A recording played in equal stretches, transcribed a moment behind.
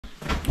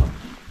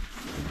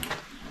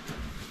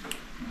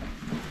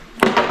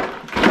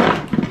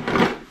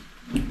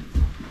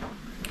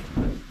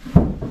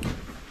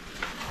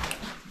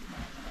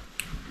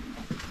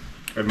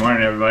Good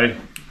morning, everybody.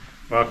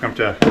 Welcome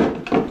to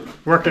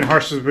Working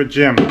Horses with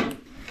Jim.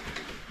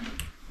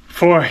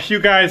 For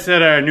you guys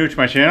that are new to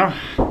my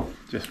channel,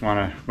 just want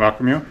to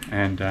welcome you.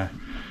 And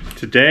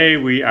today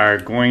we are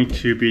going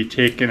to be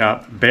taking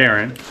up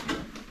Baron.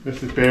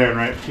 This is Baron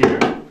right here.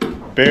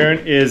 Baron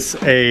is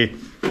a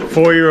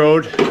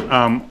 4-year-old.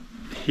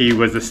 He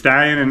was a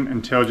stallion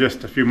until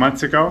just a few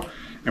months ago,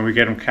 and we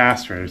get him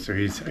castrated, so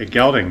he's a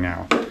gelding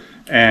now.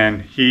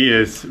 And he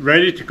is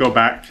ready to go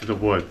back to the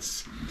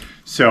woods.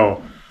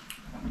 So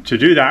to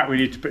do that, we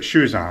need to put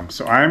shoes on him.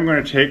 So I'm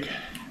going to take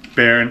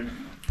Baron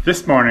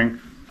this morning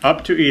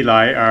up to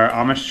Eli, our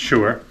Amish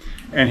shoer,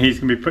 and he's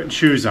going to be putting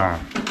shoes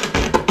on.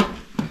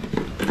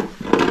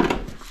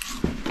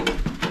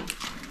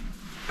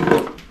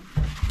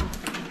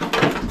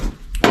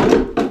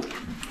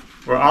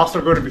 We're also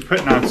going to be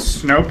putting on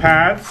snow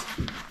pads,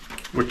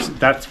 which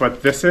that's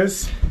what this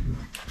is.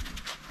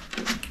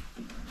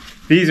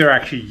 These are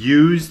actually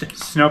used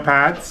snow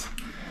pads,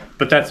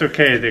 but that's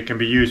okay. They can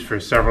be used for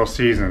several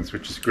seasons,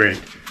 which is great.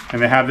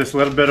 And they have this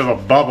little bit of a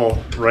bubble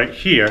right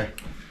here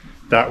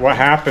that what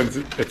happens,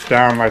 it's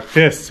down like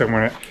this, and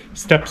when it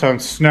steps on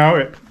snow,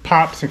 it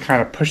pops and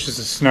kind of pushes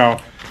the snow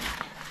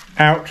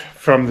out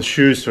from the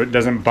shoes so it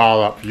doesn't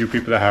ball up. You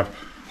people that have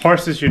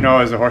horses, you know,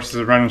 as the horses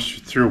are running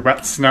through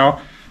wet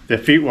snow, their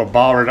feet will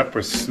ball right up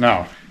with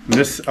snow. And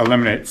this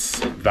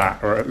eliminates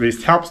that, or at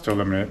least helps to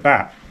eliminate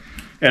that.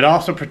 It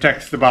also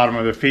protects the bottom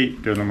of their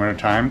feet during the winter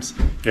times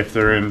if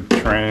they're in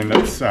terrain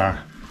that's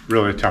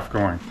really tough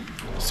going.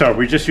 So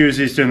we just use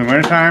these during the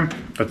winter time,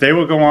 but they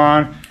will go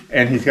on,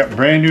 and he's got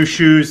brand new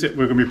shoes that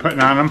we're gonna be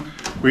putting on him.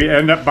 We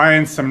end up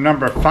buying some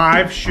number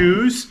 5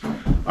 shoes.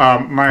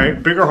 My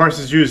bigger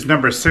horses use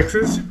number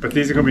 6s, but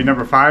these are gonna be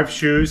number 5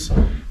 shoes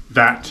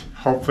that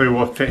hopefully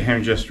will fit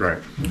him just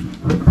right.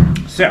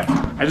 So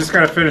I just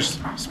gotta finish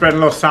spreading a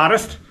little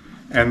sawdust,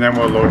 and then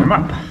we'll load him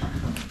up.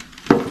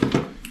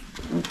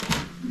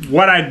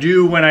 What I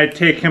do when I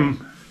take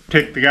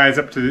the guys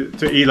up to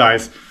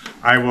Eli's,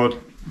 I will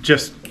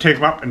just take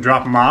him up and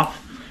drop him off,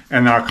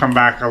 and then I'll come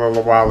back a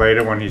little while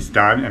later when he's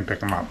done and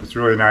pick him up. It's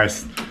really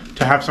nice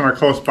to have somewhere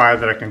close by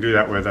that I can do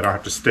that with. I don't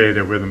have to stay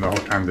there with him the whole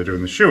time they're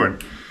doing the shoeing.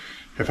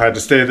 If I had to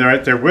stay there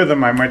right there with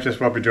him, I might just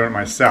well be doing it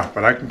myself,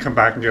 but I can come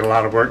back and get a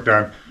lot of work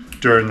done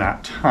during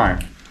that time.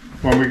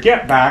 When we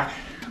get back,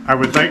 I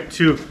would like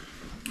to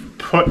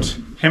put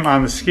him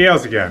on the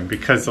scales again,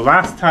 because the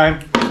last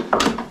time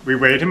we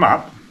weighed him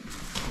up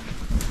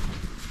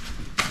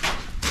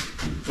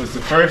was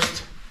the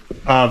 1st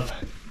of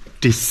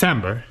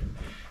December,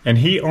 and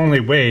he only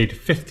weighed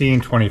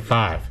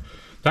 1525.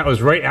 That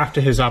was right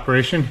after his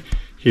operation.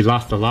 He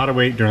lost a lot of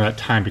weight during that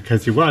time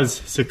because he was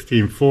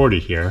 1640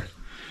 here.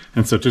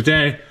 And so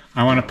today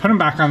I want to put him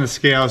back on the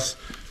scales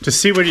to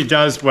see what he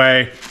does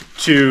weigh,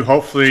 to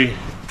hopefully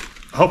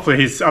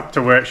he's up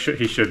to where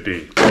he should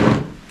be.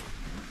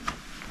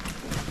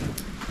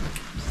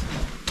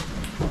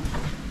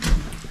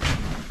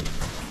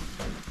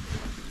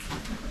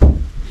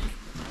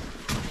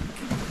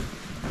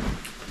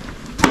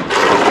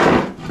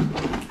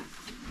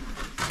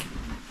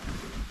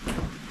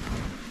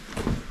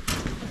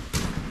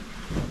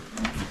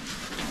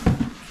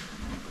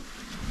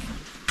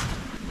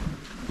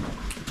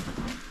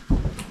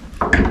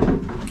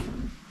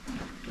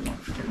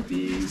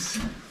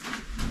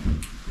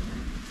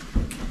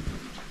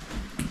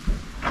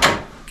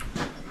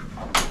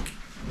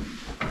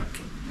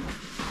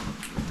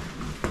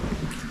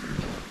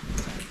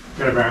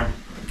 Get it, Baron.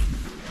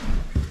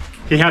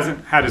 He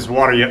hasn't had his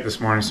water yet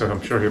this morning, so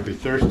I'm sure he'll be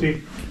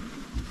thirsty.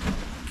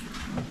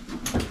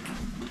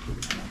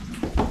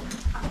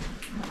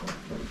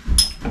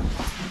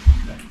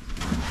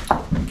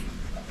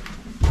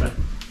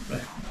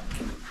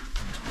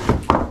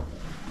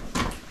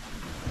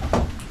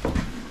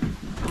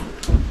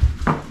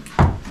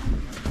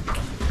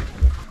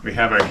 We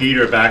have our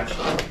heater back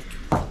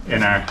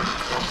in our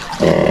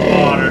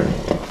water,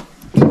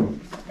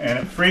 and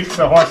it freaks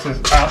the horses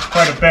out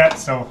quite a bit,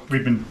 so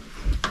we've been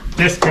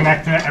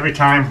disconnecting it every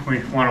time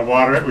we want to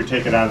water it. We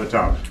take it out of the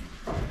tub.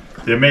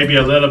 There may be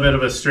a little bit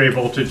of a stray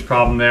voltage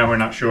problem there, we're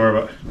not sure,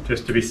 but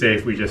just to be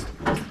safe, we just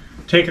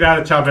take it out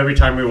of the tub every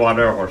time we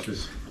water our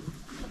horses.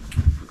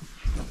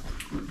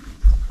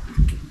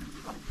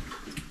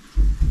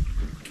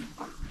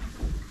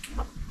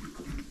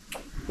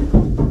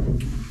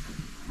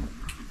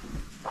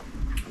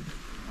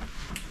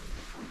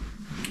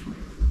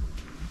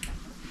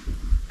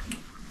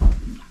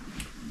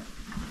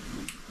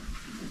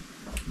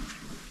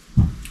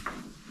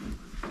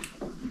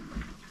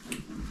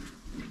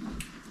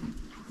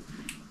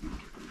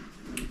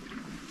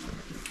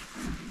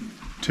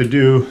 To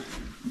do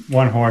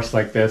one horse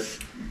like this,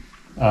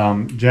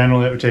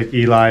 generally it would take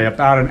Eli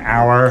about an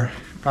hour,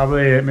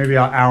 probably maybe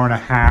an hour and a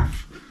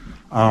half.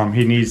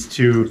 He needs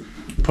to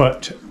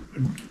put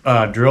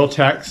drill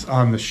techs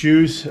on the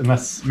shoes,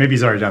 unless maybe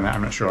he's already done that,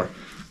 I'm not sure.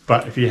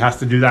 But if he has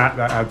to do that,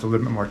 that adds a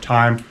little bit more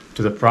time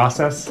to the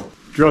process.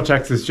 Drill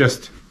techs is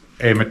just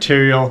a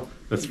material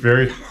that's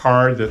very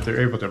hard that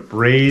they're able to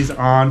braze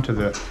onto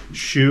the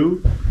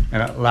shoe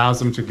and it allows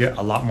them to get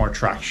a lot more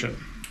traction.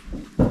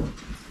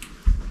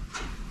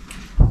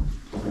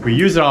 We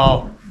use it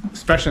all,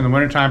 especially in the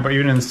wintertime, but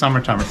even in the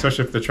summertime,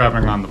 especially if they're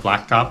traveling on the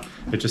blacktop.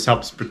 It just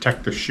helps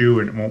protect the shoe,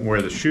 and it won't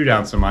wear the shoe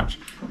down so much.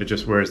 It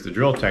just wears the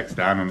drill techs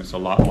down, and it's a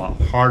lot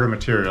harder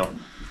material.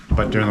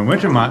 But during the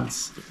winter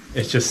months,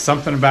 it's just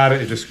something about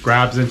it. It just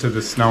grabs into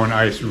the snow and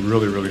ice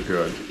really, really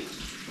good.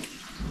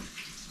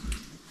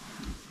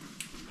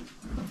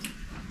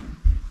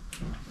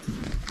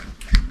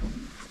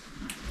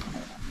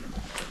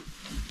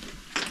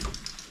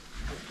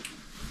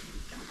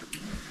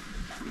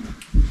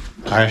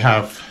 I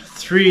have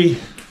 3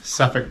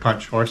 Suffolk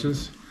punch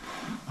horses.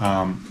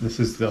 This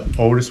is the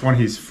oldest one,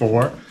 he's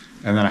 4.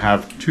 And then I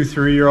have 2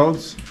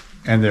 3-year-olds,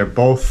 and they're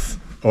both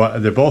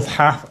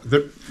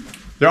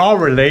they're all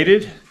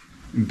related.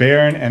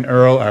 Baron and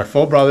Earl are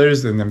full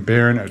brothers, and then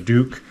Baron and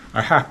Duke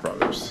are half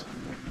brothers.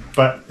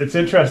 But it's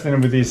interesting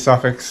with these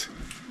Suffolks,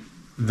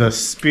 the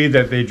speed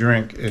that they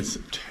drink is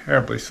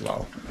terribly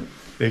slow.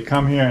 They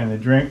come here and they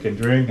drink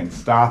and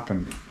stop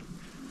and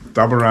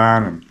double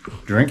around and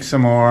drink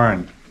some more,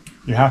 and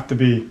you have to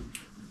be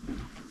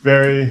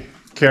very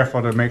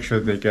careful to make sure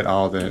they get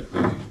all that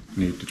they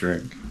need to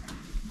drink.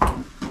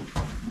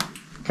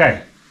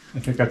 Okay, I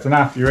think that's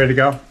enough. You ready to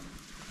go?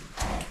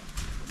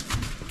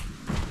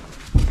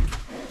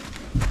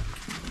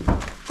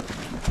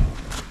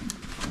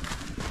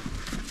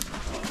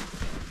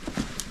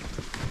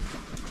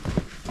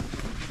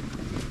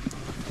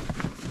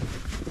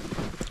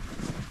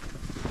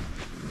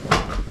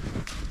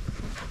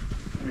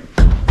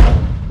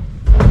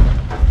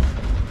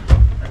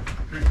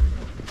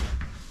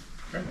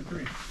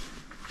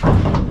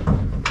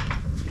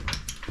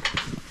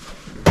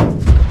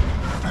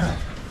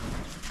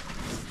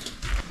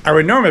 I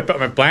would normally put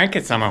my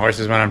blankets on my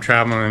horses when I'm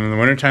traveling in the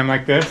wintertime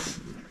like this,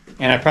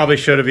 and I probably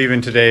should have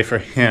even today for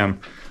him,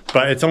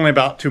 but it's only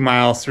about 2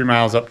 miles, 3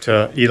 miles up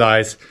to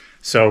Eli's,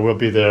 so we'll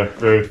be there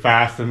very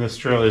fast, and this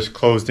trail is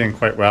closed in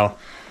quite well,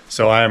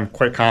 so I am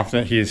quite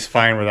confident he's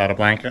fine without a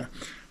blanket.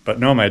 But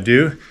normally I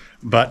do,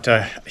 but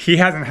he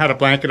hasn't had a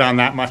blanket on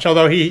that much,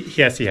 although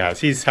yes he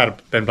has. He's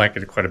been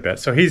blanketed quite a bit,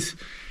 so he's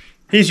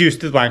used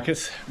to the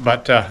blankets,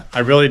 but I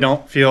really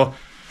don't feel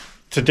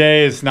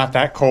today is not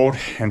that cold,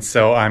 and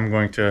so I'm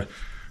going to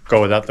go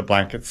without the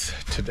blankets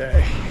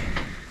today.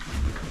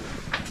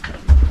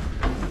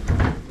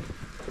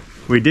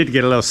 We did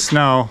get a little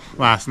snow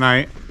last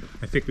night.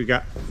 I think we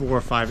got 4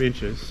 or 5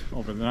 inches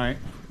over the night,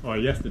 or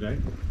yesterday.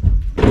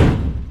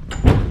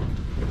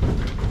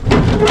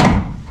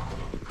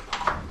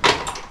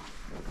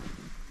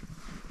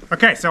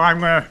 Okay, so I'm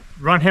going to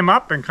run him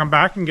up and come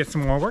back and get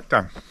some more work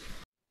done.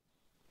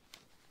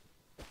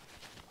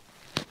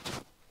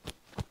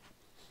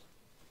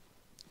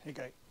 Hey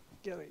guy,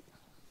 get it.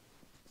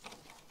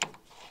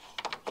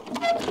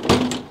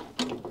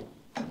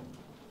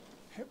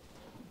 Yep.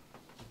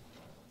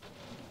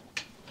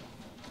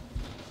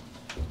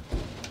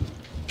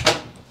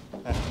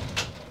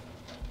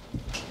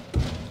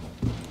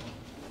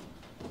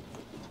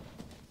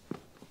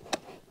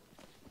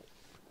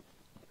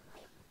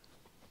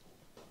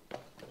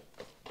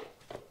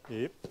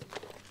 Yep.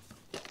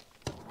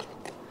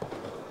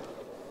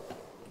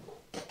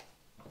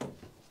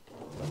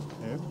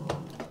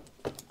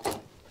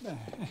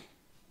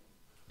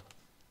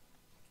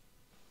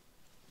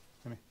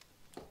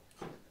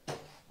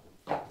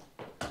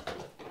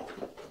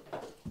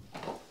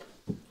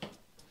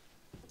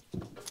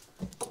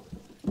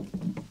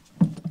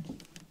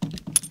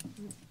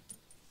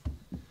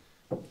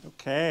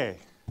 Okay,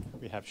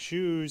 we have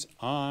shoes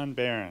on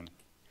Baron.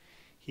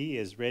 He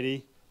is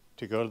ready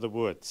to go to the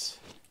woods.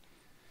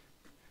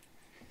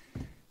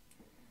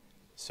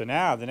 So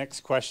now the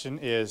next question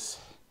is,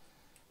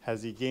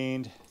 has he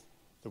gained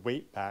the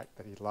weight back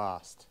that he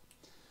lost?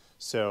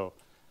 So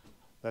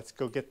let's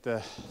go get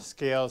the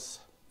scales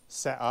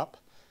set up,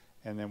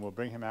 and then we'll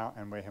bring him out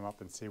and weigh him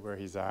up and see where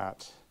he's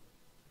at.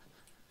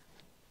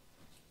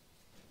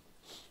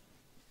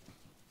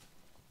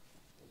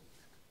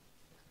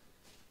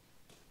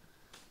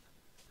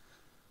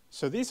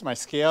 So these are my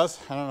scales.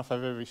 I don't know if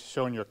I've ever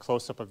shown you a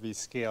close-up of these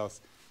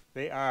scales.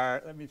 They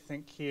are, let me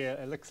think here,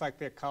 it looks like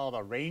they're called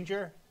a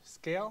Ranger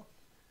scale.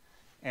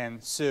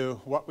 And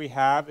so what we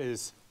have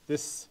is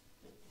this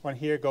one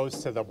here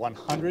goes to the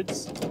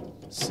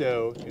 100s.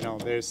 So, you know,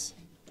 there's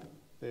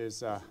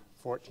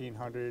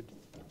 1400,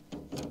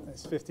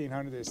 there's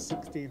 1500, there's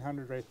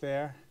 1600 right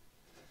there.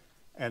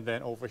 And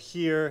then over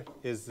here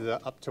is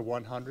the up to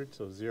 100,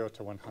 so 0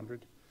 to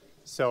 100.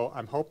 So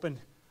I'm hoping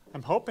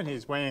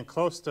he's weighing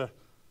close to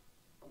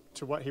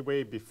what he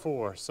weighed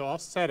before. So I'll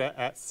set it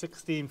at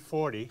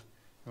 1640.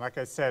 And like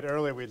I said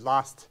earlier, we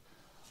lost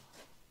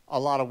a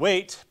lot of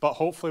weight, but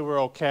hopefully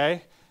we're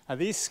okay. And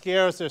these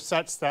scales are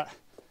such that,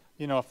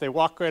 you know, if they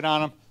walk right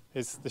on them,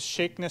 is the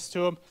shakiness to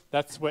them.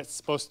 That's what it's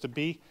supposed to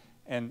be.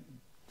 And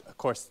of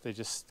course, they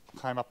just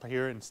climb up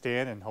here and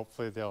stand, and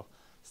hopefully they'll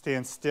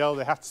stand still.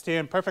 They have to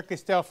stand perfectly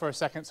still for a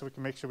second so we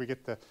can make sure we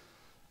get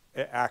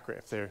it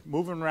accurate. If they're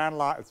moving around a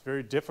lot, it's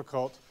very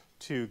difficult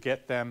to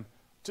get them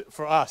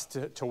for us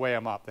to weigh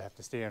them up, they have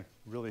to stand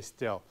really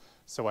still.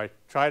 So I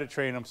try to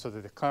train them so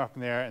that they come up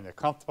in there and they're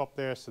comfortable up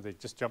there, so they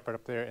just jump right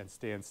up there and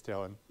stand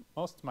still. And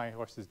most of my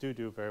horses do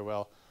very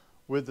well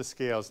with the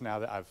scales now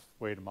that I've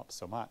weighed them up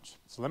so much.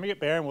 So let me get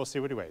Bear and we'll see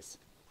what he weighs.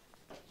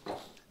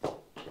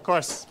 Of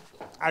course,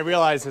 I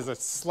realize there's a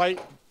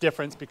slight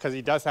difference because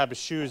he does have his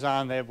shoes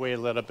on. They weigh a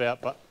little bit,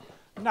 but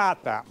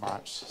not that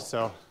much.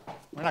 So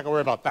we're not gonna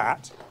worry about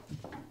that.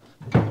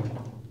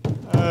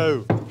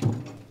 Oh.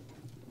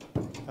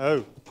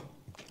 Oh.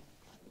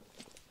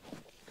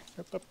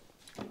 Up, up.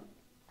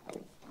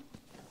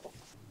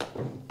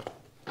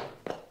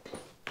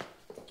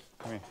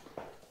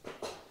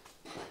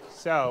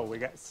 So we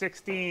got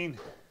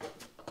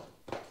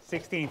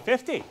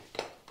 1650.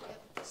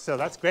 So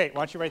that's great.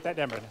 Why don't you write that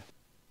down, Brenda?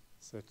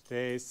 So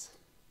today's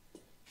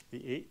the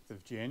 8th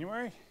of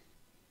January.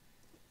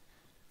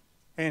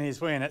 And he's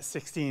weighing at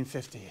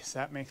 1650. So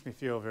that makes me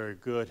feel very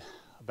good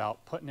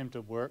about putting him to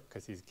work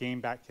because he's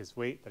gained back his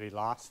weight that he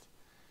lost.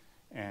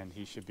 And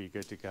he should be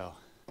good to go.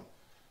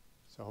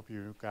 So I hope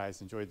you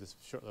guys enjoyed this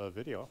short little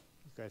video.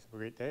 You guys have a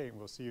great day and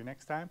we'll see you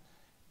next time.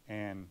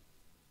 And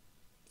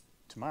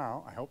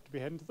tomorrow I hope to be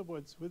heading to the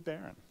woods with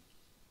Baron.